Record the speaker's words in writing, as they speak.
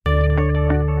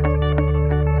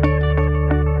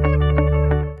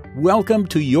Welcome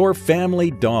to Your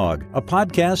Family Dog, a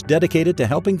podcast dedicated to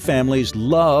helping families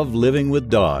love living with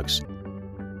dogs.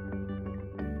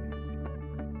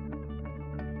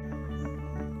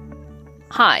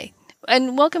 Hi,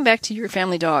 and welcome back to Your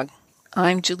Family Dog.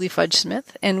 I'm Julie Fudge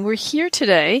Smith, and we're here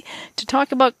today to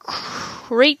talk about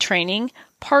crate training,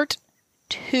 part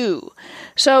 2.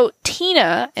 So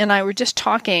Tina and I were just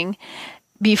talking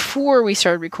before we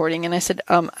started recording, and I said,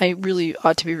 I really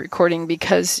ought to be recording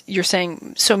because you're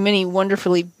saying so many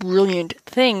wonderfully brilliant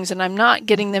things, and I'm not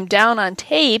getting them down on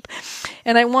tape,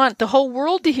 and I want the whole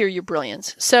world to hear your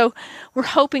brilliance. So we're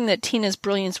hoping that Tina's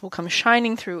brilliance will come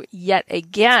shining through yet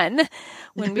again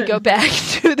when we go back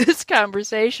to this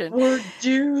conversation. We're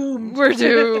doomed. We're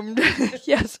doomed.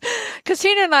 Yes. Because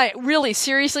Tina and I, really,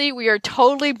 seriously, we are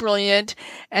totally brilliant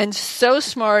and so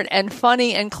smart and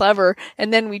funny and clever.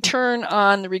 And then we turn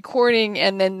on the recording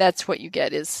and then that's what you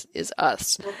get is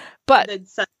us. But then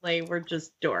suddenly we're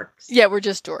just dorks. Yeah, we're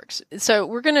just dorks. So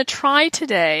we're going to try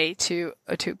today to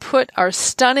put our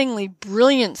stunningly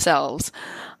brilliant selves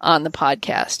on the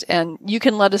podcast. And you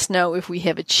can let us know if we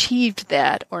have achieved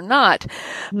that or not.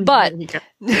 But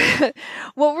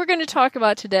what we're going to talk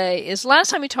about today is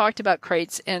last time we talked about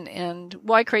crates and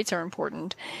why crates are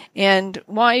important and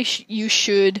why you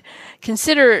should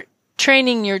consider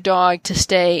training your dog to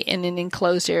stay in an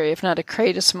enclosed area, if not a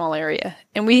crate, a small area.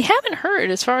 And we haven't heard,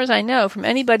 as far as I know, from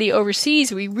anybody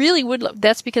overseas. We really would love.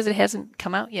 That's because it hasn't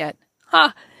come out yet.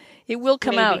 It will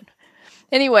come out.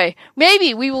 Anyway,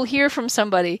 maybe we will hear from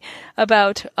somebody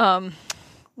about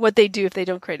what they do if they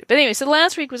don't crate it. But anyway, so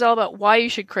last week was all about why you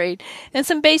should crate and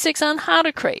some basics on how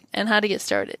to crate and how to get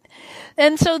started.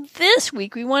 And so this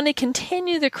week we want to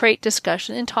continue the crate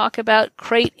discussion and talk about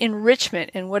crate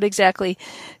enrichment and what exactly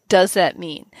does that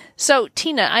mean. So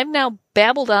Tina, I've now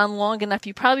babbled on long enough.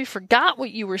 You probably forgot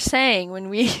what you were saying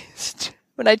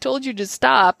when I told you to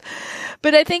stop.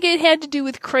 But I think it had to do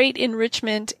with crate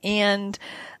enrichment and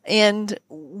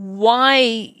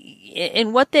why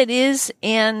and what that is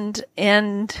and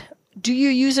do you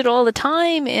use it all the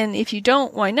time, and if you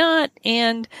don't, why not?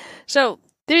 And so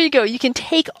there you go. You can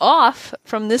take off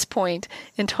from this point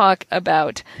and talk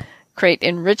about crate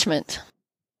enrichment.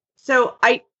 So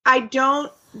I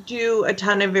don't do a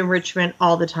ton of enrichment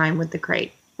all the time with the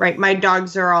crate, right? My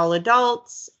dogs are all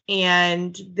adults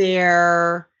and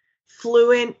they're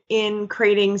fluent in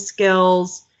crating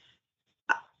skills.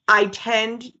 I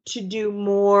tend to do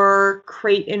more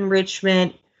crate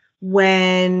enrichment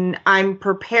when I'm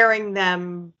preparing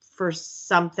them for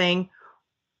something.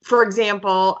 For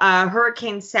example,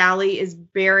 Hurricane Sally is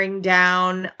bearing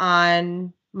down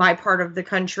on my part of the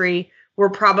country. We're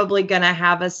probably going to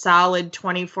have a solid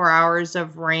 24 hours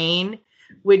of rain,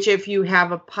 which if you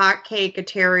have a pot cake, a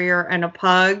terrier, and a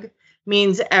pug,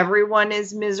 means everyone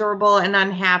is miserable and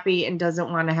unhappy and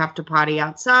doesn't want to have to potty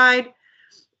outside.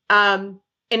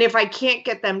 And if I can't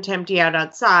get them to empty out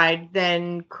outside,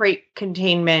 then crate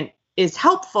containment is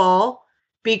helpful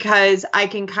because I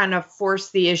can kind of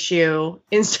force the issue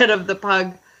instead of the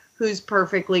pug who's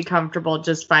perfectly comfortable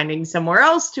just finding somewhere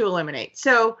else to eliminate.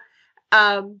 So,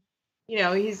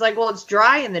 he's like, well, it's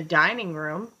dry in the dining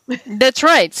room. That's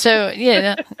right. So,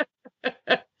 yeah.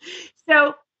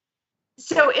 So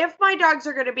if my dogs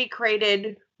are going to be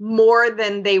crated more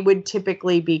than they would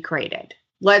typically be crated,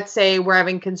 let's say we're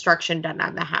having construction done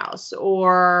on the house,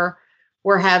 or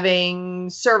we're having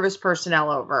service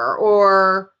personnel over,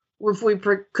 or if we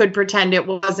could pretend it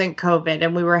wasn't COVID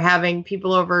and we were having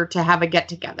people over to have a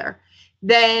get-together,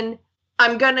 then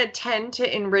I'm going to tend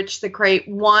to enrich the crate,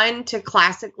 one, to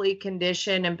classically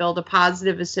condition and build a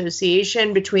positive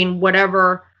association between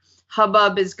whatever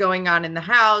hubbub is going on in the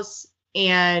house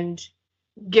and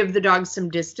give the dog some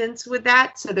distance with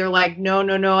that. So they're like, no,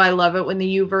 I love it when the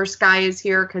U-verse guy is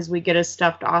here because we get a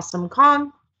stuffed awesome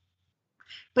Kong.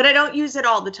 But I don't use it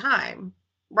all the time,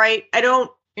 right? I don't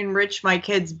enrich my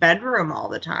kids' bedroom all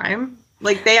the time.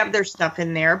 Like, they have their stuff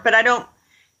in there, but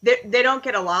they don't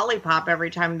get a lollipop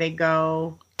every time they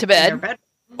go to bed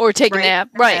or take a nap.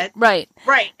 Right. Right.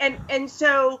 And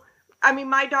so, I mean,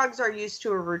 my dogs are used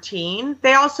to a routine.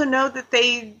 They also know that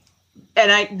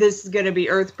this is going to be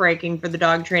earth-breaking for the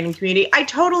dog training community. I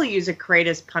totally use a crate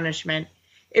as punishment.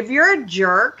 If you're a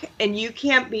jerk and you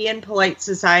can't be in polite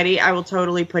society, I will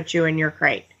totally put you in your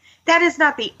crate. That is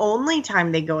not the only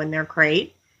time they go in their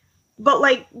crate. But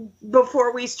like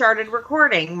before we started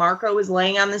recording, Marco was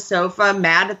laying on the sofa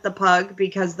mad at the pug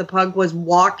because the pug was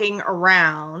walking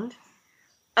around,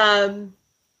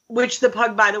 which the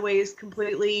pug, by the way, is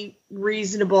completely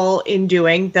reasonable in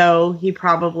doing, though he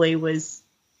probably was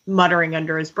muttering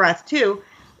under his breath too.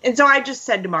 And so I just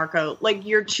said to Marco, like,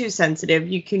 you're too sensitive.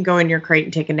 You can go in your crate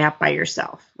and take a nap by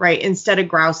yourself, right? Instead of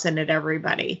grousing at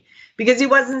everybody, because he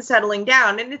wasn't settling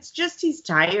down. And it's just, he's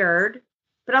tired.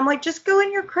 But I'm like, just go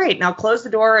in your crate and I'll close the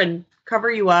door and cover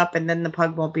you up, and then the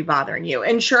pug won't be bothering you.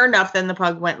 And sure enough, then the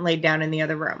pug went and laid down in the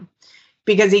other room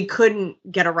because he couldn't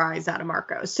get a rise out of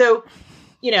Marco. So,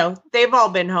 you know, they've all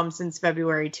been home since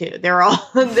February too. They're all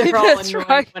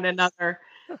annoying one another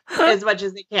as much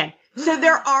as they can. So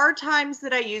there are times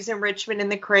that I use enrichment in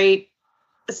the crate.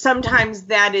 Sometimes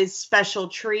that is special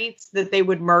treats that they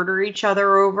would murder each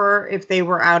other over if they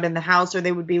were out in the house, or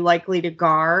they would be likely to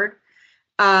guard.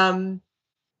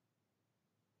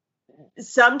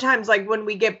 Sometimes, like when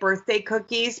we get birthday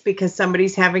cookies because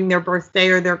somebody's having their birthday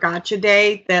or their gotcha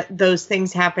day, that those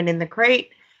things happen in the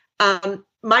crate.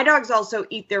 My dogs also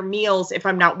eat their meals if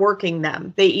I'm not working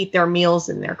them. They eat their meals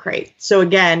in their crate. So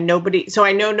again, so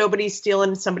I know nobody's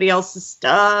stealing somebody else's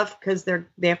stuff because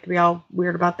they have to be all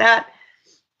weird about that.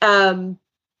 And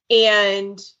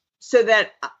so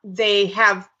that they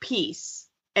have peace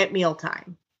at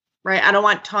mealtime, right? I don't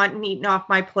want Taunton eating off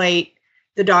my plate.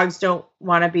 The dogs don't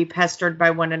want to be pestered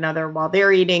by one another while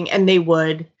they're eating, and they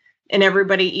would. And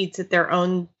everybody eats at their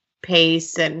own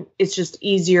pace, and it's just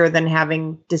easier than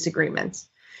having disagreements.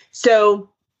 So,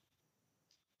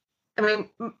 I mean,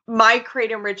 my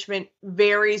crate enrichment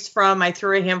varies from I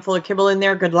threw a handful of kibble in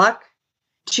there, good luck,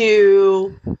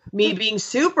 to me being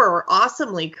super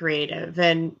awesomely creative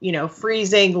and, you know,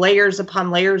 freezing layers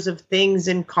upon layers of things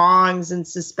in Kongs and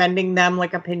suspending them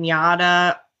like a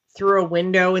piñata through a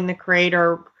window in the crate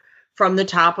or from the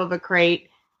top of a crate,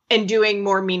 and doing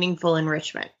more meaningful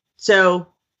enrichment. So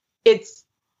I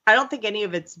don't think any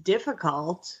of it's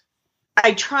difficult.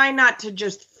 I try not to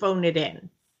just phone it in.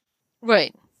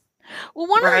 Right. Well,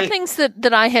 one of the things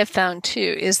that I have found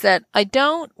too is that I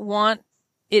don't want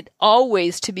it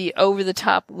always to be over the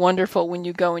top wonderful when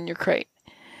you go in your crate,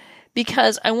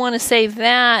 because I want to save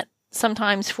that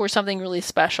sometimes for something really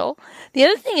special. The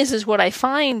other thing is what I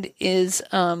find is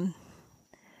I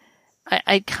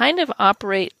kind of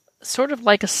operate sort of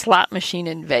like a slot machine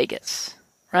in Vegas,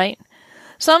 right?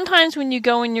 Sometimes when you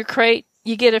go in your crate,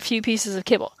 you get a few pieces of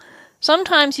kibble.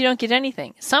 Sometimes you don't get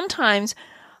anything. Sometimes,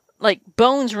 like,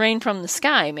 bones rain from the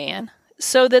sky, man.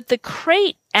 So that the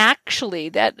crate actually,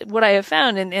 that what I have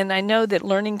found, and I know that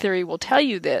learning theory will tell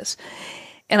you this,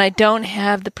 and I don't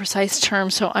have the precise term,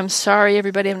 so I'm sorry,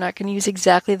 everybody, I'm not going to use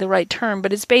exactly the right term,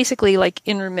 but it's basically like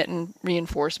intermittent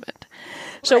reinforcement.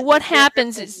 So what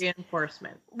happens is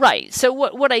reinforcement. Right. So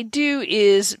what I do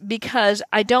is, because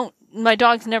my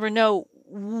dogs never know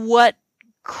what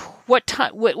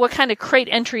kind of crate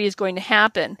entry is going to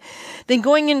happen, then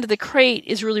going into the crate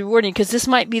is really rewarding, because this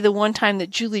might be the one time that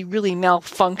Julie really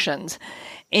malfunctions.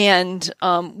 And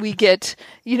we get,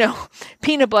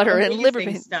 peanut butter and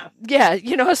liver stuff.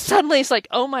 Yeah, suddenly it's like,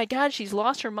 oh my God, she's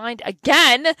lost her mind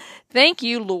again. Thank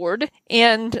you, Lord.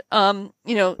 And,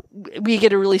 we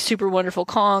get a really super wonderful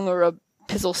Kong or a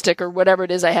pizzle stick or whatever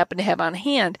it is I happen to have on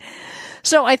hand.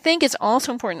 So I think it's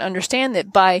also important to understand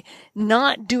that by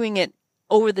not doing it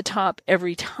over the top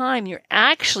every time, you're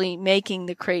actually making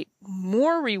the crate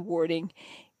more rewarding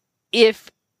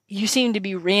if you seem to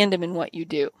be random in what you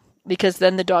do. Because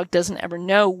then the dog doesn't ever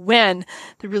know when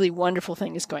the really wonderful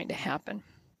thing is going to happen.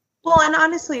 Well, and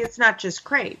honestly, it's not just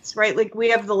crates, right? Like,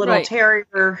 we have the little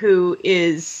terrier who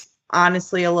is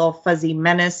honestly a little fuzzy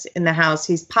menace in the house.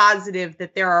 He's positive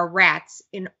that there are rats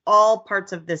in all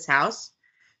parts of this house.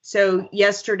 So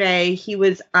yesterday he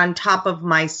was on top of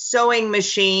my sewing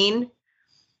machine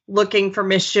looking for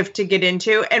mischief to get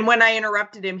into. And when I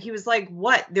interrupted him, he was like,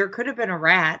 what? There could have been a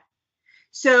rat.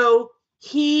 So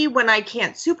when I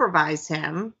can't supervise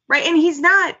him, right? And he's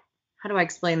not, how do I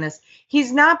explain this?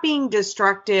 He's not being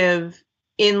destructive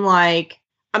in like,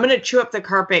 I'm going to chew up the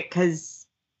carpet because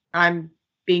I'm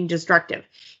being destructive.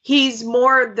 He's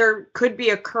more, there could be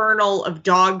a kernel of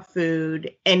dog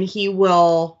food and he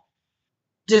will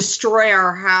destroy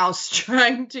our house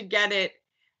trying to get it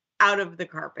out of the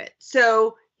carpet.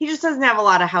 So he just doesn't have a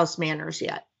lot of house manners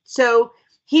yet. So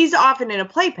he's often in a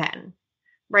playpen,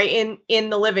 right, in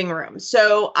the living room.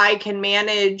 So I can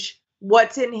manage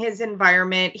what's in his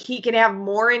environment. He can have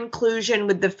more inclusion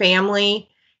with the family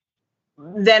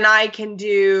than I can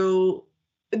do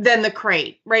than the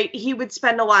crate, right? He would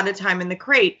spend a lot of time in the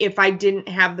crate if I didn't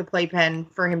have the playpen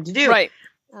for him to do. Right.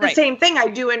 The same thing, I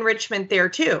do enrichment there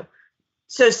too.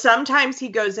 So sometimes he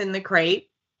goes in the crate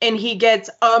and he gets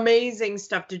amazing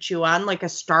stuff to chew on, like a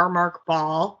Star Mark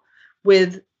ball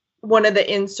with one of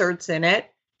the inserts in it.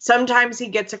 Sometimes he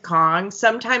gets a Kong.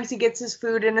 Sometimes he gets his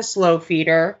food in a slow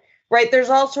feeder, right? There's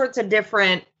all sorts of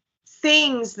different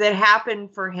things that happen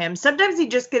for him. Sometimes he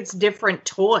just gets different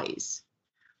toys,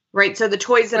 right? So the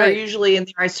toys that are usually in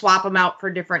there, I swap them out for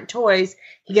different toys.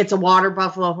 He gets a water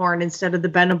buffalo horn instead of the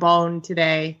Benebone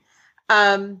today.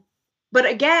 But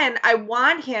again, I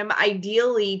want him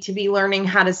ideally to be learning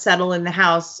how to settle in the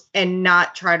house and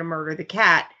not try to murder the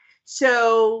cat.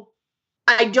 So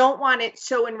I don't want it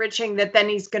so enriching that then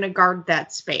he's going to guard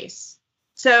that space.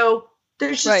 So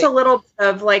there's just a little bit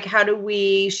of like, how do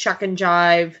we shuck and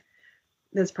jive?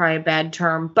 That's probably a bad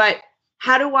term, but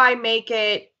how do I make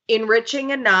it enriching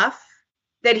enough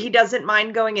that he doesn't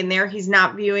mind going in there? He's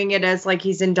not viewing it as like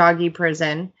he's in doggy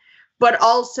prison, but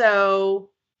also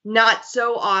not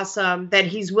so awesome that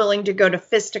he's willing to go to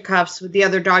fisticuffs with the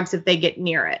other dogs if they get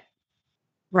near it.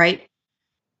 Right?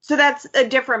 So that's a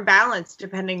different balance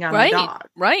depending on the dog.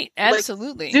 Right.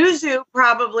 Absolutely. Like, Zuzu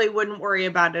probably wouldn't worry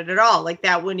about it at all. Like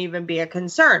that wouldn't even be a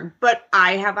concern. But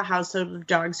I have a household of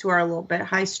dogs who are a little bit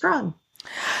high strung.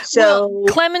 So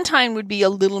Clementine would be a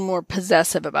little more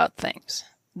possessive about things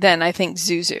than I think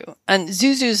Zuzu. And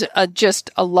Zuzu's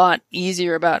just a lot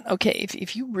easier about, okay,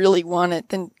 if you really want it,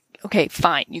 then okay,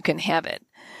 fine, you can have it.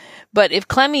 But if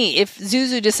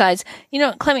Zuzu decides,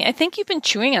 Clemmy, I think you've been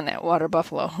chewing on that water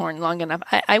buffalo horn long enough.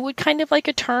 I would kind of like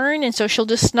a turn. And so she'll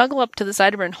just snuggle up to the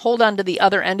side of her and hold on to the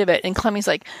other end of it. And Clemmy's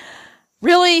like,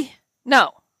 really?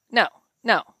 No.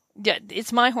 Yeah,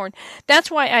 it's my horn.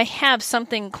 That's why I have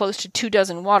something close to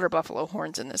 24 water buffalo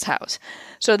horns in this house.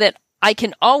 So that I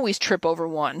can always trip over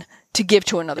one to give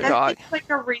to another dog. That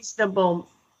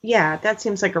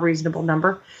seems like a reasonable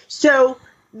number. So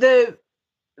right?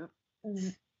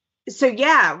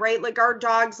 Like our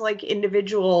dogs, like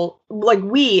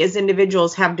we as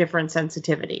individuals have different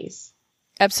sensitivities.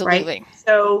 Absolutely.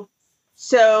 Right?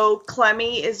 So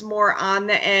Clemmy is more on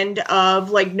the end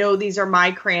of like, no, these are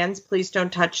my crayons. Please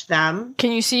don't touch them.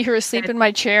 Can you see her asleep in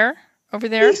my chair over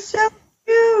there? She's so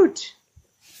cute.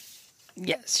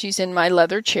 Yes, she's in my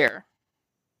leather chair.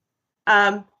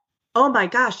 Oh my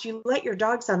gosh, you let your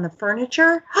dogs on the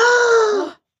furniture?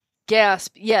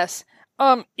 Gasp. Yes.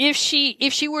 If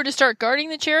she were to start guarding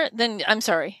the chair, then I'm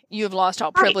sorry, you have lost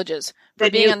all privileges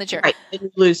for being on the chair. Right, then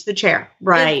you lose the chair.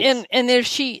 Right. And if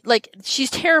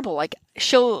she's terrible. Like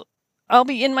I'll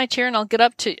be in my chair and I'll get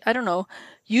up to, I don't know,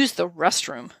 use the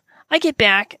restroom. I get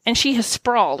back and she has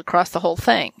sprawled across the whole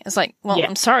thing. It's like, well,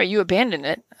 I'm sorry, you abandoned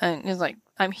it. And it's like,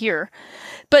 I'm here.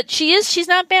 But she's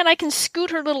not bad. I can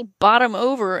scoot her little bottom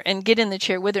over and get in the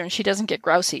chair with her and she doesn't get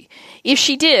grousy. If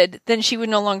she did, then she would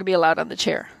no longer be allowed on the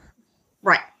chair.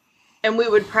 Right. And we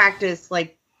would practice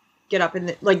like get up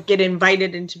in get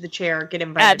invited into the chair, get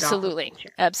invited Absolutely. off the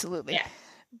chair. Absolutely. Yeah.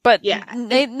 But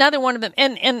neither one of them,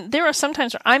 and there are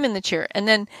sometimes where I'm in the chair, and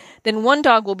then one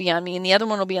dog will be on me, and the other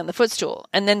one will be on the footstool,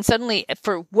 and then suddenly,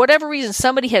 for whatever reason,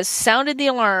 somebody has sounded the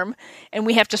alarm, and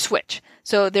we have to switch.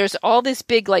 So there's all this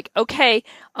big okay,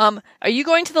 are you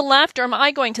going to the left, or am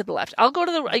I going to the left? I'll go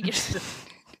to the right.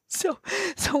 So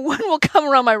one will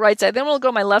come around my right side, then we'll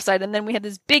go my left side, and then we have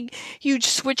this big, huge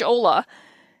switch-ola,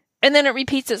 and then it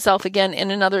repeats itself again in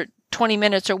another 20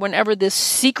 minutes, or whenever this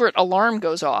secret alarm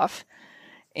goes off.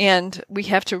 And we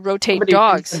have to rotate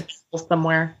dogs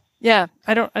somewhere. Yeah,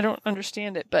 I don't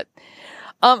understand it, but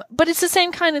it's the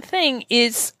same kind of thing.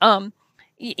 Is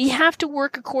you have to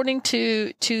work according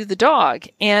to the dog,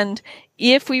 and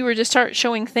if we were to start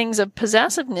showing things of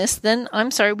possessiveness, then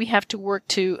I'm sorry, we have to work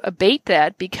to abate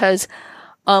that because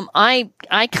I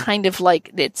kind of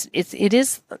like it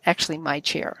is actually my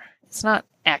chair. It's not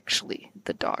actually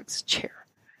the dog's chair.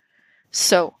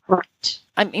 So, right.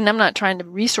 I mean, I'm not trying to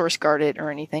resource guard it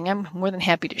or anything. I'm more than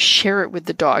happy to share it with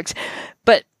the dogs.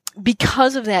 But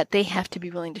because of that, they have to be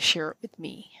willing to share it with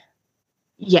me.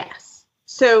 Yes.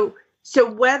 So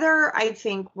whether I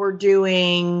think we're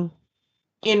doing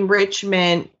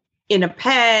enrichment in a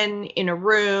pen, in a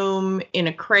room, in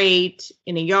a crate,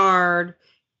 in a yard,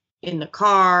 in the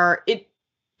car,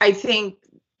 I think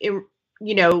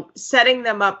setting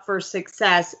them up for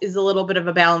success is a little bit of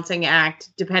a balancing act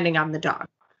depending on the dog,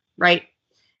 right?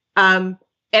 And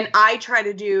I try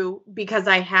to do, because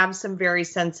I have some very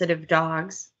sensitive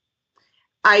dogs,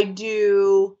 I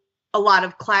do a lot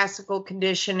of classical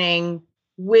conditioning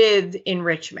with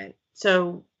enrichment.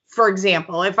 So, for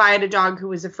example, if I had a dog who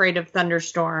was afraid of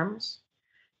thunderstorms,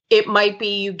 it might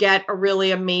be you get a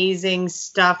really amazing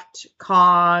stuffed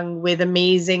Kong with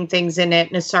amazing things in it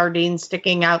and a sardine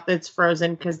sticking out that's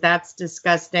frozen because that's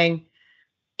disgusting.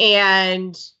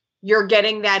 And you're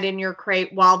getting that in your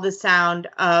crate while the sound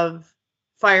of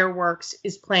fireworks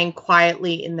is playing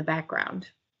quietly in the background.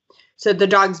 So the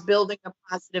dog's building a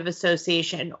positive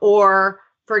association. Or,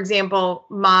 for example,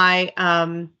 my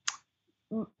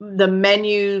the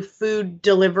menu food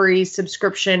delivery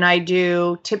subscription I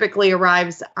do typically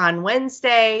arrives on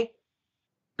Wednesday.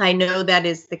 I know that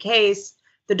is the case.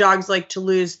 The dogs like to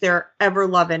lose their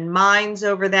ever-loving minds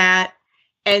over that.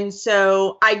 And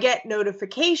so I get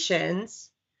notifications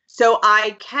so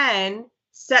I can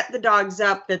set the dogs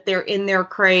up that they're in their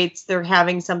crates, they're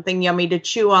having something yummy to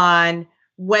chew on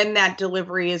when that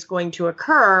delivery is going to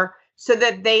occur, so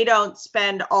that they don't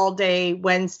spend all day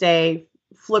Wednesday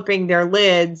flipping their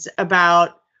lids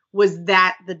about, was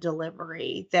that the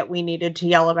delivery that we needed to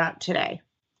yell about today?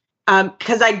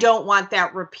 Because I don't want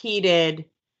that repeated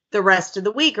the rest of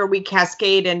the week, or we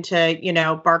cascade into,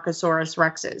 Barkosaurus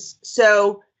Rexes.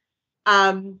 So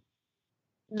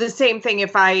the same thing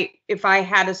if I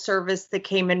had a service that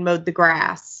came and mowed the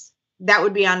grass, that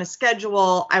would be on a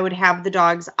schedule. I would have the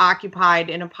dogs occupied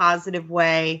in a positive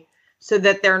way so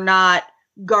that they're not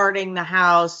guarding the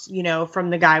house, from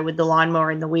the guy with the lawnmower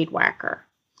and the weed whacker.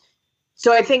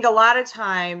 So I think a lot of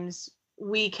times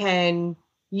we can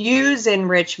use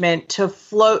enrichment to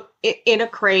float in a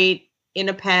crate, in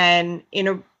a pen, in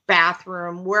a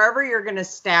bathroom, wherever you're going to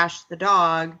stash the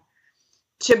dog,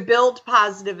 to build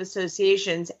positive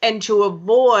associations and to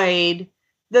avoid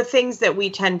the things that we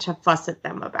tend to fuss at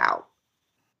them about.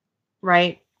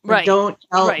 Right? Right. Don't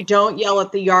yell Right.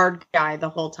 at the yard guy the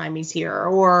whole time he's here.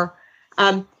 Or,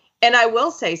 and I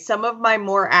will say some of my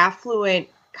more affluent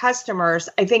customers,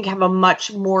 I think, have a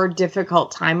much more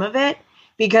difficult time of it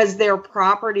because their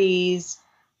properties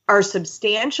are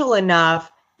substantial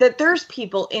enough that there's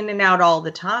people in and out all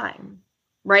the time.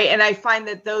 Right. And I find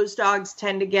that those dogs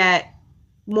tend to get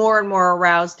more and more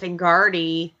aroused and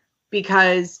guardy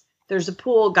because there's a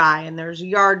pool guy and there's a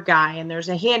yard guy and there's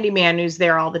a handyman who's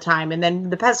there all the time. And then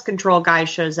the pest control guy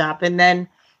shows up, and then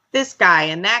this guy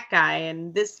and that guy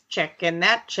and this chick and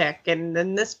that chick and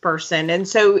then this person. And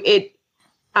so it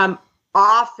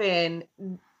often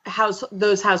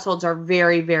those households are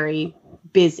very, very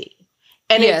busy.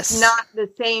 And Yes. It's not the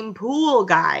same pool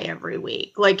guy every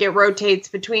week. Like, it rotates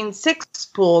between 6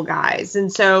 pool guys.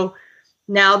 And so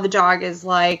now the dog is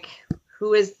like,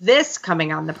 who is this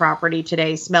coming on the property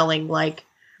today smelling like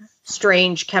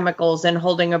strange chemicals and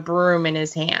holding a broom in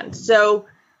his hand? So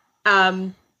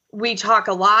we talk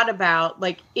a lot about,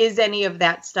 like, is any of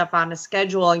that stuff on a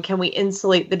schedule, and can we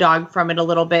insulate the dog from it a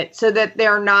little bit so that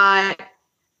they're not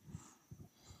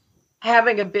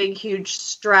having a big, huge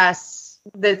stress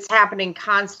that's happening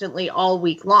constantly all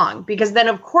week long? Because then,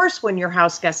 of course, when your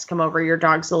house guests come over, your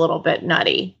dog's a little bit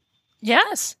nutty.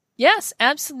 Yes. Yes,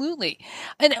 absolutely.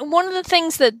 And one of the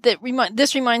things that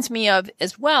this reminds me of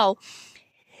as well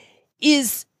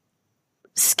is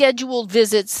scheduled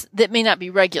visits that may not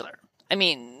be regular. I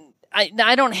mean,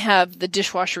 I don't have the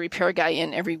dishwasher repair guy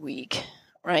in every week,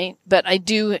 right? But I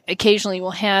do occasionally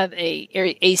will have a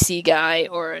AC guy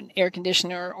or an air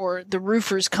conditioner, or the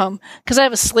roofers come, because I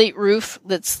have a slate roof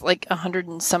that's like 100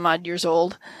 and some odd years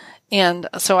old. And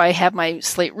so I have my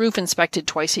slate roof inspected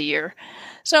twice a year.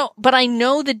 So, but I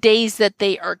know the days that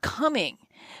they are coming.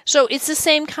 So it's the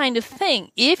same kind of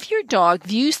thing. If your dog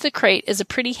views the crate as a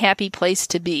pretty happy place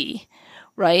to be,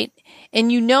 right?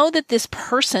 And you know that this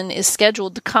person is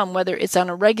scheduled to come, whether it's on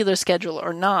a regular schedule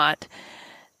or not,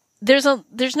 there's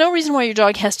no reason why your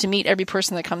dog has to meet every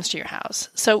person that comes to your house.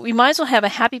 So we might as well have a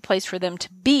happy place for them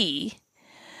to be,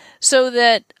 so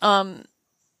that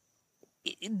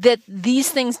that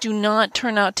these things do not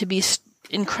turn out to be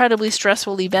incredibly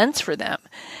stressful events for them.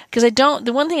 Because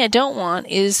the one thing I don't want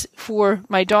is for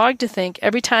my dog to think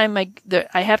every time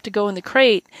I have to go in the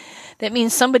crate, that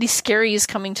means somebody scary is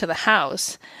coming to the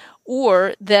house,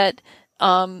 or that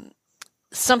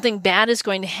something bad is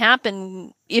going to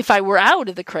happen if I were out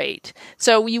of the crate.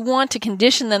 So you want to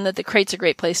condition them that the crate's a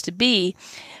great place to be,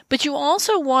 but you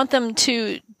also want them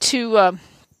to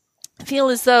feel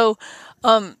as though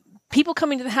people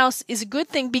coming to the house is a good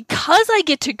thing because I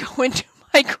get to go into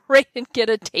my crate and get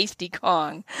a tasty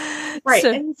Kong. Right.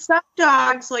 So, and some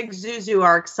dogs like Zuzu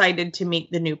are excited to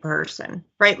meet the new person,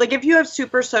 right? Like, if you have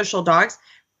super social dogs,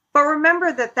 but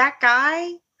remember that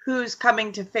guy who's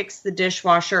coming to fix the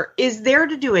dishwasher is there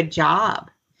to do a job.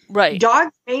 right.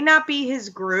 Dogs may not be his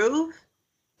groove,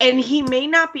 and he may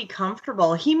not be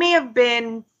comfortable. He may have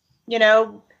been,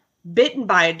 bitten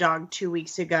by a dog 2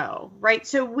 weeks ago, right?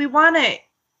 So we want to,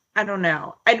 I don't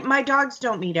know. My dogs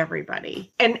don't meet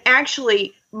everybody. And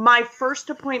actually, my first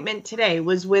appointment today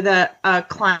was with a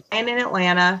client in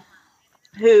Atlanta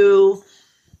who,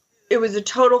 it was a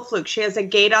total fluke. She has a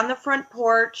gate on the front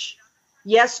porch.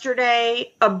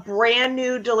 Yesterday, a brand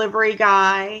new delivery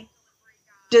guy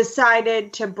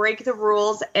decided to break the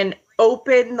rules and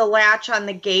open the latch on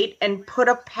the gate and put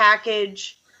a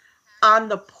package on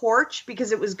the porch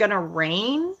because it was going to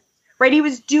rain, right? He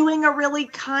was doing a really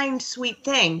kind, sweet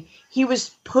thing. He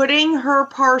was putting her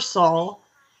parcel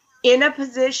in a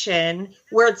position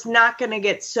where it's not going to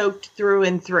get soaked through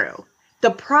and through. The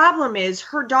problem is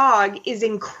her dog is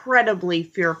incredibly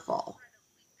fearful.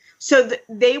 So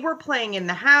they were playing in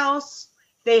the house.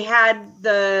 They had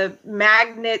the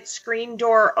magnet screen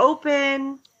door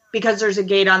open because there's a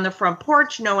gate on the front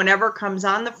porch. No one ever comes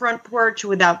on the front porch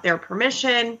without their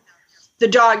permission. The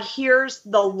dog hears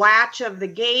the latch of the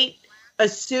gate,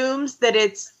 assumes that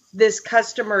it's this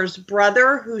customer's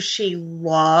brother who she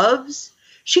loves.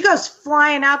 She goes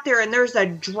flying out there, and there's a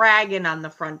dragon on the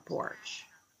front porch.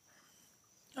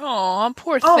 Oh,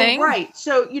 poor thing. Oh, right.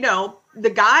 So, the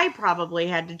guy probably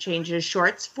had to change his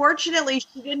shorts. Fortunately,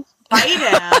 she didn't bite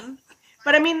him.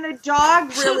 But, the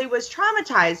dog really was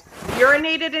traumatized.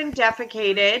 Urinated and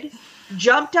defecated.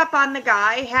 Jumped up on the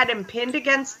guy. Had him pinned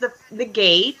against the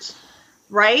gate.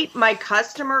 Right? My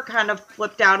customer kind of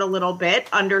flipped out a little bit,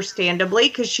 understandably,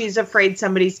 because she's afraid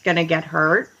somebody's going to get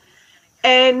hurt.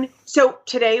 And so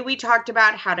today we talked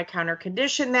about how to counter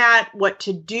condition that, what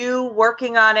to do,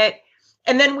 working on it.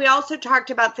 And then we also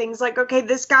talked about things like, okay,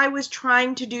 this guy was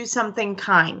trying to do something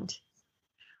kind.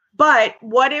 But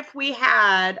what if we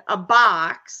had a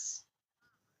box,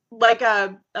 like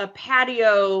a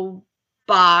patio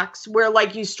box, where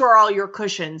like you store all your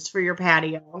cushions for your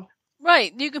patio?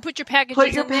 Right. You can put your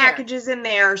packages in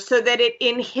there so that it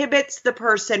inhibits the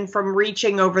person from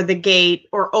reaching over the gate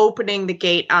or opening the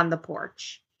gate on the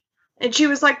porch. And she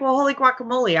was like, well, holy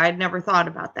guacamole, I'd never thought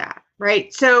about that.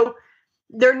 Right. So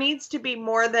there needs to be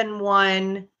more than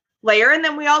one layer. And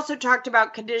then we also talked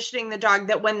about conditioning the dog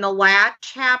that when the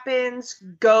latch happens,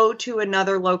 go to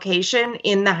another location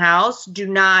in the house. Do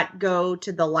not go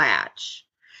to the latch.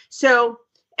 So,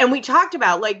 and we talked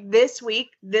about like this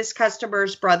week, this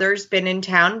customer's brother's been in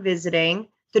town visiting.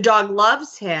 The dog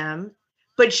loves him,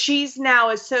 but she's now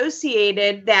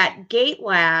associated that gate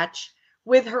latch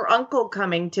with her uncle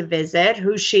coming to visit,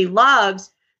 who she loves.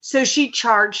 So she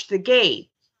charged the gate,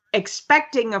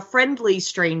 expecting a friendly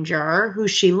stranger who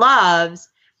she loves,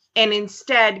 and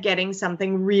instead getting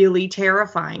something really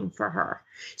terrifying for her.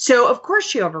 So, of course,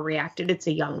 she overreacted. It's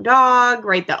a young dog,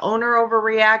 right? The owner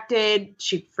overreacted.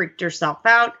 She freaked herself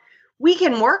out. We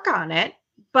can work on it,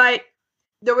 but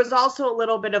there was also a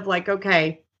little bit of like,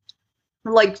 okay,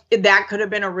 like that could have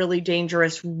been a really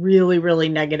dangerous, really, really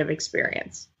negative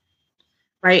experience,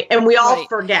 right? And we all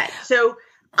forget. So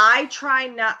I try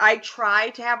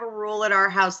to have a rule at our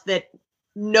house that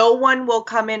no one will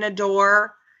come in a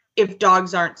door if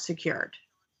dogs aren't secured,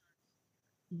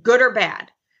 good or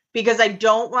bad, because I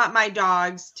don't want my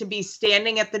dogs to be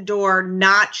standing at the door,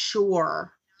 not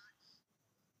sure.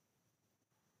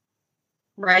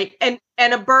 Right. And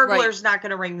a burglar's not going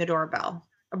to ring the doorbell.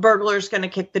 A burglar's going to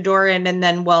kick the door in and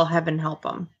then, well, heaven help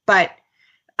them. But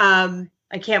I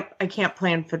can't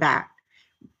plan for that.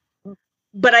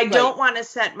 But I don't want to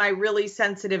set my really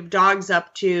sensitive dogs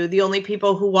up to the only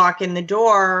people who walk in the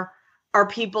door are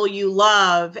people you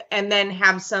love, and then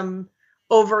have some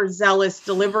overzealous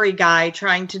delivery guy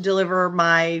trying to deliver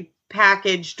my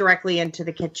package directly into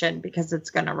the kitchen because it's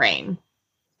going to rain.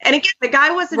 And again, the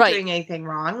guy wasn't doing anything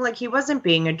wrong. Like, he wasn't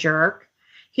being a jerk.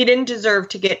 He didn't deserve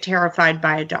to get terrified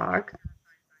by a dog.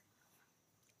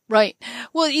 Right.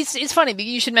 Well, it's funny.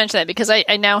 You should mention that because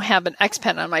I now have an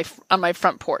X-Pen on my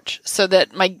front porch, so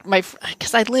that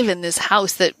because I live in this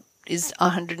house that is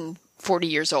 140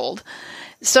 years old.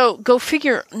 So go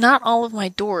figure. Not all of my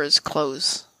doors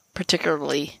close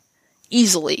particularly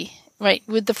easily. Right.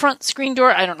 With the front screen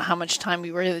door, I don't know how much time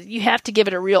you have to give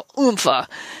it a real oomph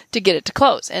to get it to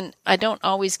close, and I don't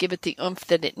always give it the oomph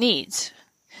that it needs.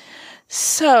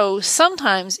 So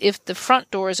sometimes if the front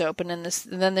door is open and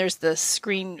then there's the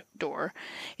screen door,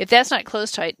 if that's not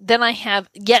closed tight, then I have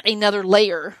yet another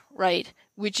layer, right,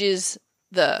 which is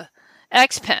the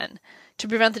X-Pen to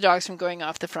prevent the dogs from going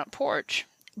off the front porch.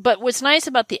 But what's nice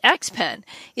about the X-Pen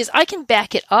is I can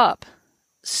back it up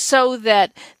so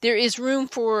that there is room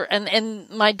for, and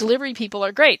my delivery people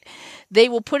are great. They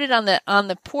will put it on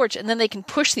the porch, and then they can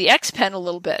push the X-Pen a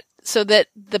little bit so that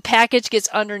the package gets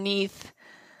underneath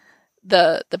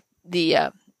the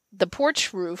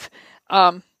porch roof,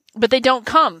 but they don't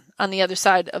come on the other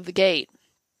side of the gate.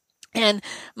 And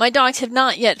my dogs have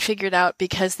not yet figured out,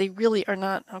 because they really are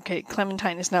not. Okay,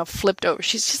 Clementine is now flipped over.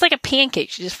 She's like a pancake.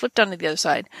 She just flipped onto the other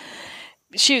side.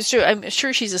 I'm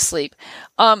sure she's asleep.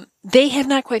 They have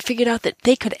not quite figured out that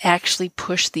they could actually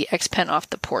push the X-Pen off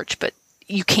the porch, but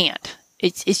you can't.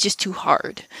 It's just too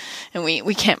hard, and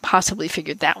we can't possibly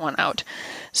figure that one out.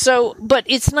 So, but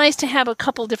it's nice to have a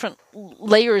couple different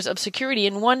layers of security,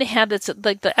 and one to have that's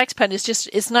like the X-Pen is just,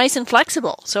 it's nice and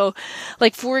flexible. So,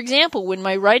 like for example, when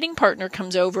my writing partner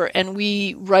comes over and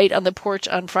we write on the porch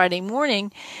on Friday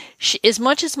morning, as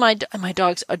much as my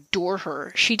dogs adore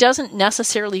her, she doesn't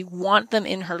necessarily want them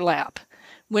in her lap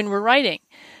when we're writing.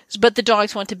 But the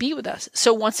dogs want to be with us.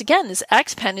 So once again, this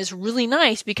X-Pen is really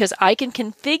nice because I can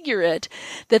configure it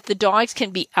that the dogs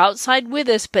can be outside with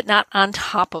us, but not on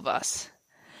top of us.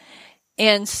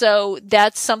 And so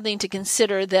that's something to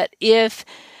consider, that if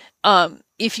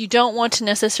you don't want to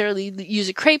necessarily use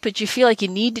a crate, but you feel like you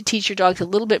need to teach your dogs a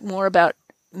little bit more about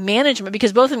management,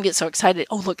 because both of them get so excited.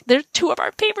 Oh, look, they're two of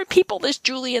our favorite people. There's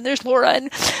Julie and there's Laura,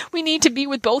 and we need to be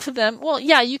with both of them. Well,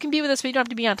 yeah, you can be with us, but you don't have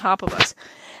to be on top of us.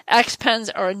 X-Pens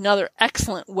are another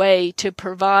excellent way to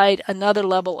provide another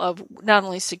level of not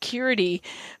only security,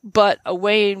 but a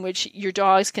way in which your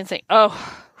dogs can think,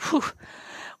 oh, whew.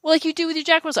 Well, like you do with your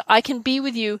Jack Russell, I can be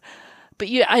with you, but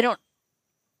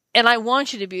and I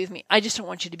want you to be with me. I just don't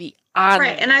want you to be on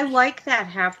right, me. And I like that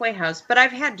halfway house, but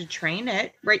I've had to train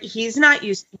it, right? He's not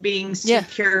used to being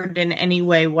secured in any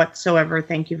way whatsoever.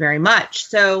 Thank you very much.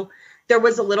 So there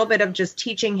was a little bit of just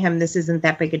teaching him this isn't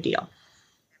that big a deal,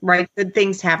 right? Good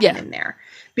things happen in there.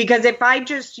 Because if I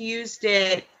just used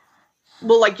it,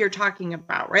 well, like you're talking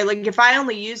about, right? Like if I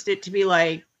only used it to be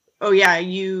like, oh yeah,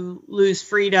 you lose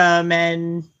freedom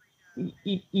and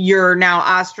you're now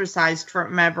ostracized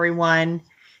from everyone,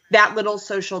 that little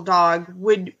social dog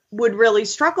would really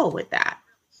struggle with that.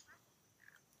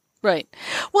 Right.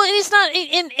 Well, and it's not,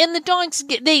 and the dogs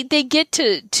they get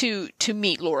to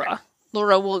meet Laura.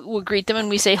 Laura will greet them and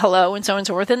we say hello and so on and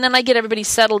so forth. And then I get everybody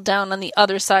settled down on the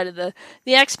other side of the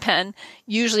X-Pen.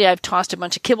 Usually I've tossed a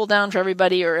bunch of kibble down for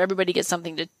everybody, or everybody gets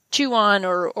something to chew on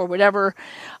or whatever.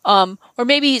 Or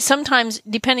maybe sometimes,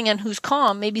 depending on who's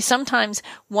calm, maybe sometimes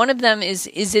one of them is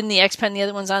in the X-Pen, the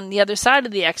other one's on the other side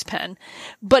of the X-Pen.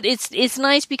 But it's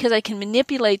nice because I can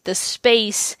manipulate the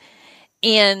space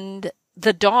and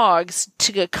the dogs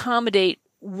to accommodate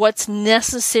what's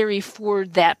necessary for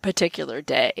that particular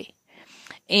day,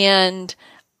 and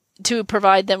to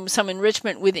provide them some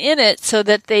enrichment within it so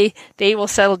that they will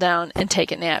settle down and take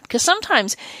a nap. Because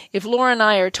sometimes if Laura and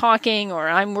I are talking or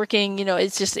I'm working,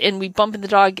 it's just, and we bump into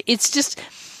the dog, it's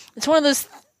one of those,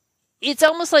 it's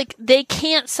almost like they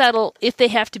can't settle if they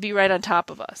have to be right on top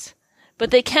of us, but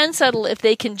they can settle if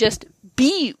they can just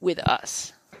be with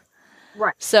us.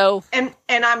 Right. So, and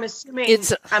I'm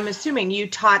assuming you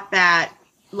taught that,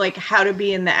 like how to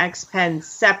be in the X-Pen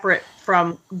separate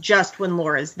from just when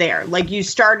Laura's there. Like you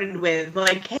started with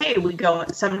like, hey,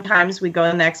 sometimes we go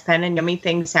in the X-Pen and yummy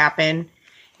things happen,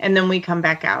 and then we come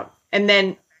back out, and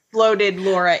then floated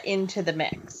Laura into the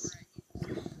mix.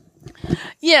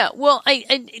 Yeah, well, I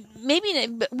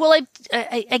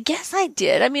guess I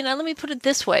did. I mean, let me put it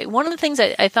this way. One of the things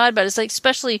I thought about is like,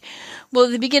 especially, well,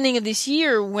 at the beginning of this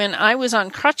year when I was on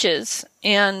crutches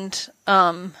and,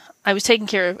 I was taking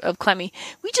care of Clemmy,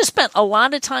 we just spent a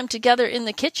lot of time together in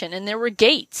the kitchen, and there were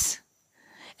gates.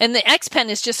 And the X-Pen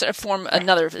is just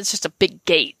it's just a big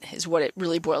gate is what it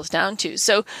really boils down to.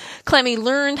 So Clemmy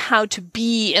learned how to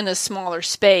be in a smaller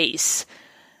space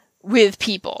with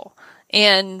people.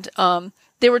 And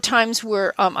there were times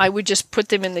where I would just put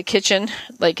them in the kitchen,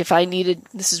 like if I needed,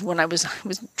 this is when I was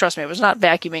trust me, I was not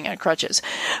vacuuming on crutches.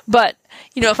 But,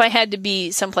 if I had to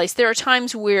be someplace, there are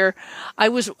times where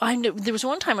there was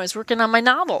one time I was working on my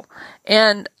novel,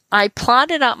 and I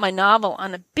plotted out my novel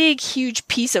on a big, huge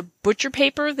piece of butcher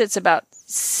paper that's about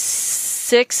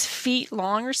 6 feet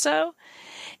long or so.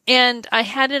 And I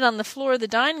had it on the floor of the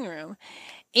dining room.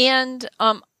 And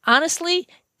honestly,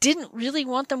 didn't really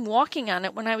want them walking on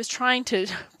it when I was trying to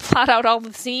plot out all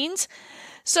the scenes.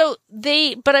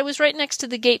 But I was right next to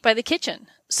the gate by the kitchen.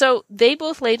 So they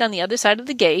both laid on the other side of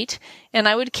the gate, and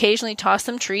I would occasionally toss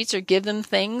them treats or give them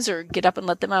things or get up and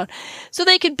let them out. So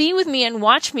they could be with me and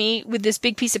watch me with this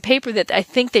big piece of paper that I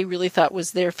think they really thought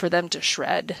was there for them to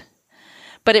shred.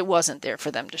 But it wasn't there for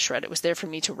them to shred. It was there for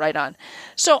me to write on.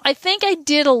 So I think I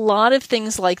did a lot of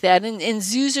things like that. And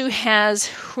Zuzu has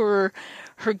her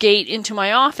gate into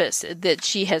my office, that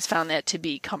she has found that to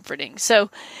be comforting.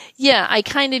 So yeah, I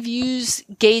kind of use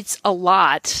gates a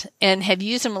lot and have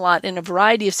used them a lot in a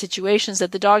variety of situations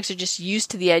that the dogs are just used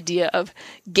to the idea of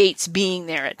gates being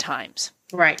there at times.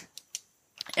 Right.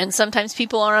 And sometimes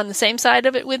people are on the same side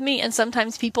of it with me, and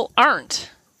sometimes people aren't.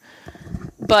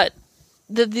 But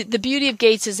the beauty of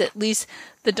gates is at least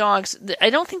the dogs,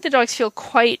 I don't think the dogs feel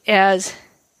quite as,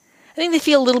 I think they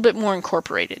feel a little bit more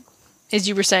incorporated, as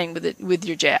you were saying with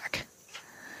your Jack.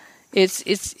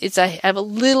 I have a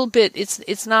little bit,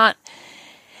 it's not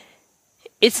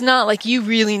like you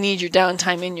really need your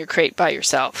downtime in your crate by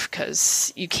yourself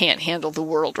because you can't handle the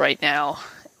world right now.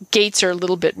 Gates are a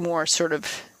little bit more sort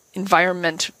of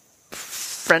environment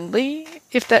friendly,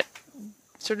 if that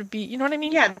sort of you know what I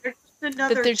mean? Yeah, they're just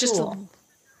another tool.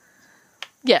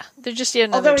 They're just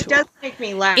another Although tool. It does make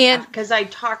me laugh because I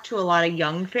talk to a lot of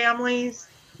young families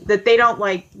that they don't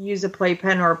like use a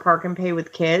playpen or a park and pay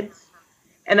with kids.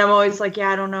 And I'm always like,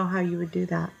 I don't know how you would do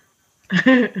that.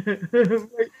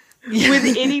 With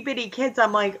itty bitty kids,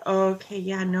 I'm like,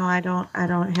 okay, I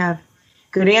don't have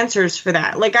good answers for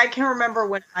that. Like I can remember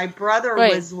when my brother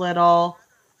was little,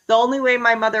 the only way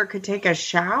my mother could take a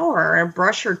shower and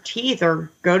brush her teeth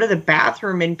or go to the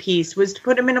bathroom in peace was to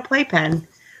put him in a playpen.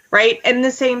 Right. And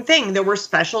the same thing. There were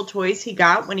special toys he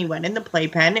got when he went in the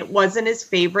playpen. It wasn't his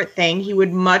favorite thing. He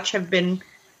would much have been,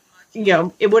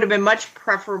 it would have been much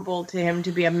preferable to him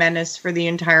to be a menace for the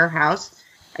entire house.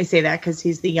 I say that because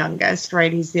he's the youngest,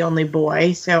 right? He's the only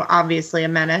boy. So obviously a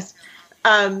menace.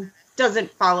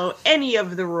 Doesn't follow any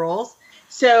of the rules.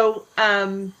 So,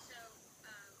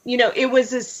 it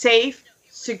was a safe,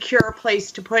 secure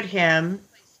place to put him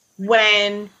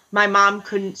when my mom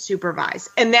couldn't supervise.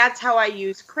 And that's how I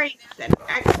use crates and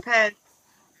X-Pens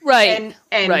and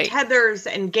tethers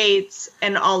and gates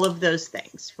and all of those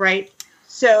things, right?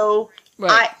 So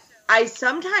I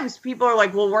sometimes people are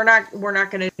like, well, we're not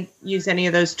going to use any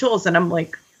of those tools. And I'm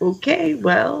like, okay,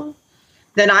 well,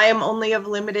 then I am only of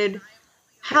limited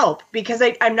help because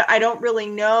I don't really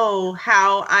know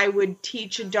how I would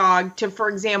teach a dog to, for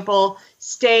example,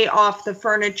 stay off the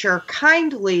furniture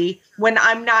kindly when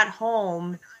I'm not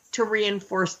home to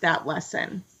reinforce that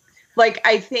lesson. Like,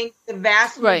 I think the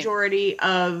vast majority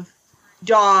of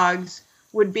dogs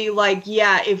would be like,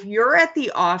 yeah, if you're at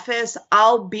the office,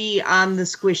 I'll be on the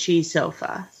squishy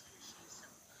sofa.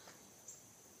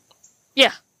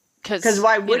 Yeah. Because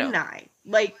why wouldn't I?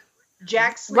 Like,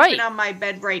 Jack's sleeping on my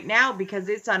bed right now because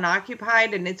it's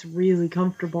unoccupied and it's really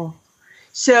comfortable.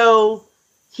 So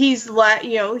he's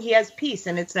he has peace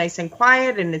and it's nice and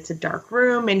quiet and it's a dark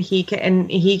room and he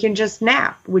can just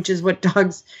nap, which is what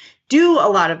dogs do a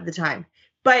lot of the time.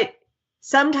 But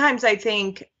sometimes I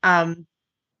think, I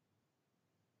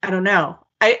don't know.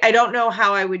 I don't know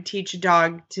how I would teach a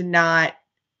dog to not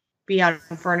be on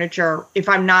furniture if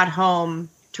I'm not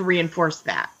home to reinforce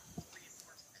that.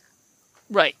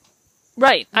 Right.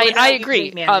 I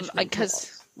agree.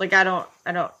 Because I don't,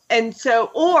 and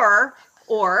so,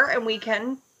 and we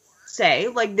can say,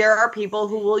 like, there are people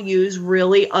who will use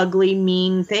really ugly,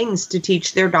 mean things to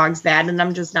teach their dogs that, and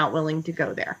I'm just not willing to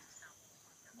go there.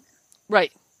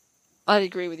 Right. I'd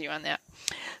agree with you on that.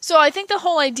 So I think the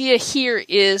whole idea here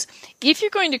is if you're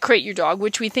going to crate your dog,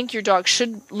 which we think your dog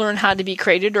should learn how to be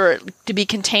crated or to be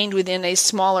contained within a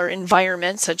smaller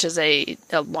environment, such as a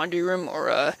laundry room or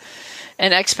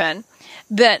an X-Pen,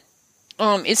 that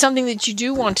it's something that you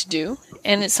do want to do,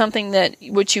 and it's something that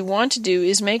what you want to do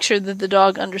is make sure that the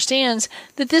dog understands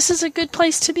that this is a good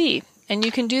place to be. And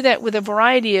you can do that with a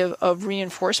variety of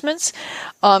reinforcements.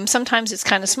 Sometimes it's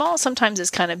kind of small, sometimes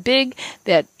it's kind of big.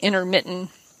 That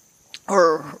intermittent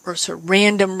or sort of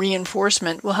random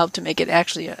reinforcement will help to make it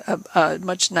actually a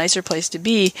much nicer place to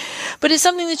be. But it's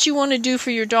something that you want to do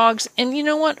for your dogs, and you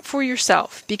know what? For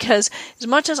yourself. Because as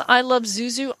much as I love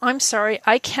Zuzu, I'm sorry,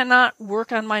 I cannot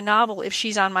work on my novel if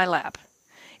she's on my lap.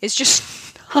 It's just...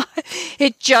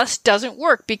 it just doesn't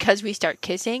work because we start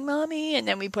kissing mommy and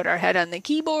then we put our head on the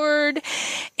keyboard,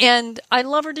 and I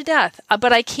love her to death,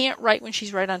 but I can't write when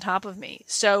she's right on top of me.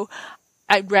 So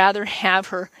I'd rather have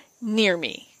her near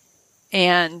me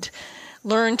and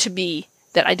learn to be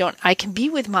that I can be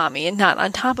with mommy and not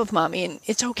on top of mommy, and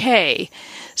it's okay.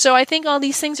 So I think all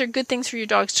these things are good things for your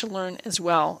dogs to learn as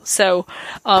well. So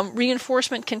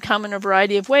reinforcement can come in a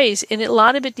variety of ways, and a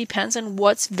lot of it depends on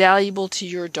what's valuable to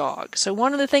your dog. So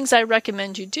one of the things I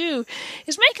recommend you do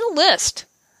is make a list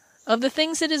of the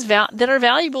things that are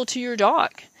valuable to your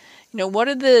dog. You know, what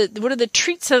are the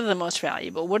treats that are the most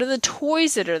valuable? What are the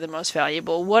toys that are the most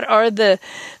valuable? What are the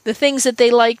things that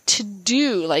they like to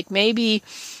do? Like maybe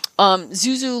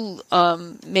Zuzu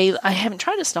I haven't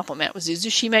tried a snuffle mat with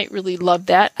Zuzu. She might really love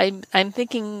that. I'm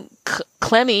thinking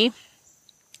Clemmy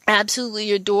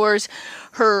absolutely adores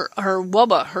her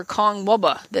wubba, her Kong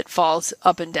wubba that falls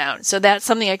up and down. So that's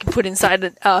something I can put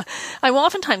inside. I will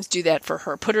oftentimes do that for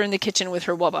her. Put her in the kitchen with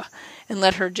her wubba and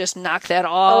let her just knock that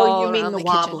all around the kitchen. Oh, you mean the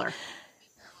wobbler?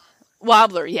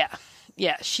 Wobbler, yeah.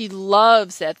 Yeah, she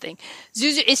loves that thing.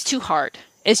 Zuzu, it's too hard.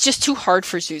 It's just too hard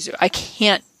for Zuzu. I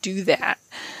can't do that.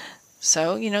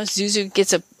 So, Zuzu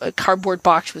gets a cardboard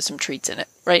box with some treats in it,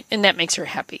 right? And that makes her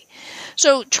happy.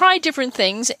 So try different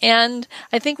things. And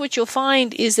I think what you'll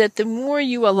find is that the more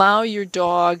you allow your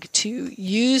dog to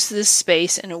use this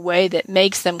space in a way that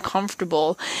makes them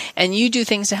comfortable, and you do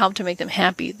things to help to make them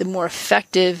happy, the more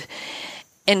effective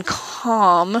and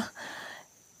calm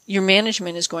your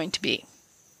management is going to be.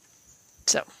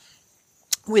 So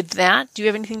with that, do you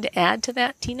have anything to add to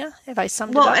that, Tina? Have I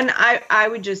summed it up? Well, and I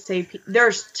would just say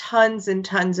there's tons and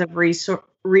tons of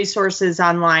resources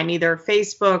online, either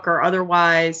Facebook or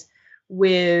otherwise,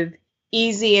 with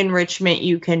easy enrichment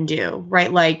you can do,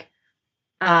 right? Like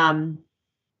adding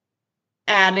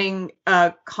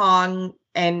a Kong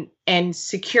and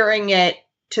securing it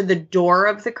to the door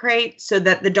of the crate so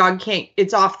that the dog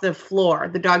it's off the floor.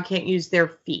 The dog can't use their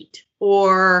feet,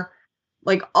 or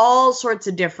like all sorts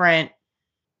of different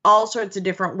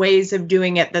ways of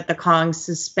doing it that the Kong's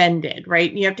suspended,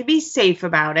 right? You have to be safe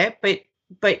about it, but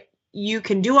you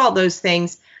can do all those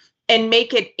things and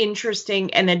make it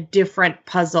interesting and a different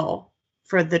puzzle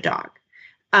for the dog.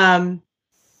 Right.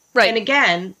 And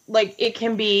again, like, it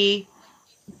can be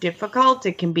difficult,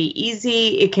 it can be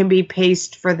easy, it can be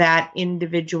paced for that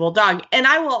individual dog. And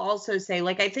I will also say,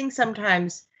 like, I think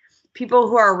sometimes people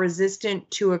who are resistant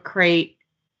to a crate,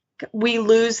 we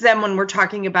lose them when we're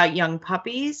talking about young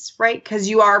puppies, right? Because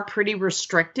you are pretty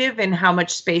restrictive in how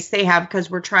much space they have, because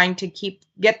we're trying to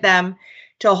get them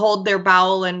to hold their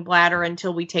bowel and bladder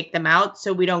until we take them out,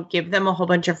 so we don't give them a whole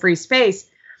bunch of free space.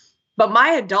 But my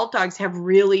adult dogs have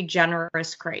really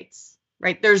generous crates,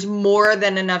 right? There's more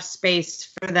than enough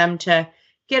space for them to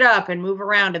get up and move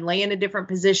around and lay in a different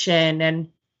position.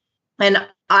 And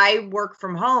I work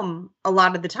from home a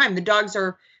lot of the time. The dogs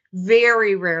are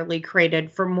very rarely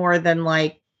crated for more than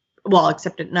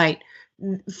except at night,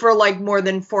 for like more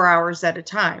than 4 hours at a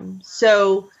time.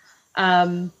 So,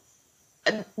 but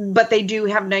they do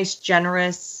have nice,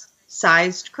 generous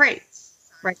sized crates,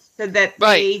 right? So that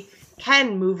they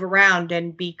can move around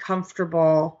and be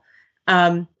comfortable.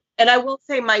 And I will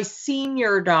say my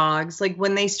senior dogs, like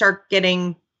when they start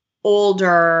getting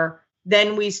older,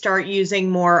 then we start using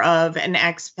more of an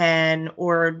X-Pen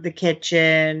or the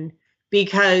kitchen,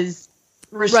 because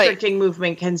restricting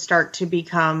movement can start to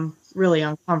become really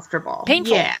uncomfortable.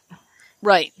 Painful. Yeah.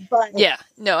 Right. But, yeah.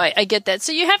 No, I get that.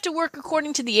 So you have to work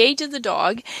according to the age of the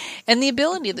dog and the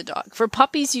ability of the dog. For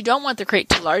puppies, you don't want the crate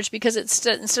too large, because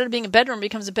instead of being a bedroom, it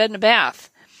becomes a bed and a bath.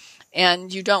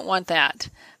 And you don't want that.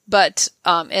 But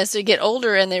as they get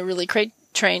older and they're really crate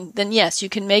trained, then yes, you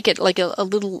can make it like a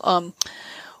little,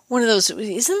 one of those,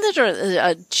 isn't there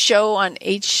a show on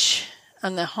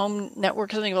the Home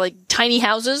Network, something like tiny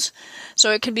houses?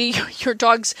 So it can be your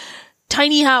dog's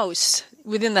tiny house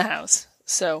within the house.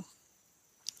 So,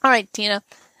 all right, Tina,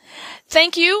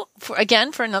 thank you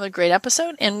again for another great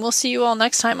episode, and we'll see you all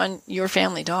next time on Your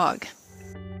Family Dog.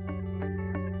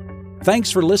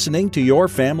 Thanks for listening to Your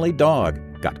Family Dog.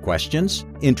 Got questions?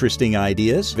 Interesting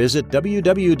ideas? Visit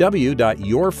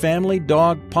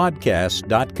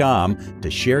www.yourfamilydogpodcast.com to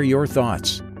share your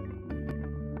thoughts.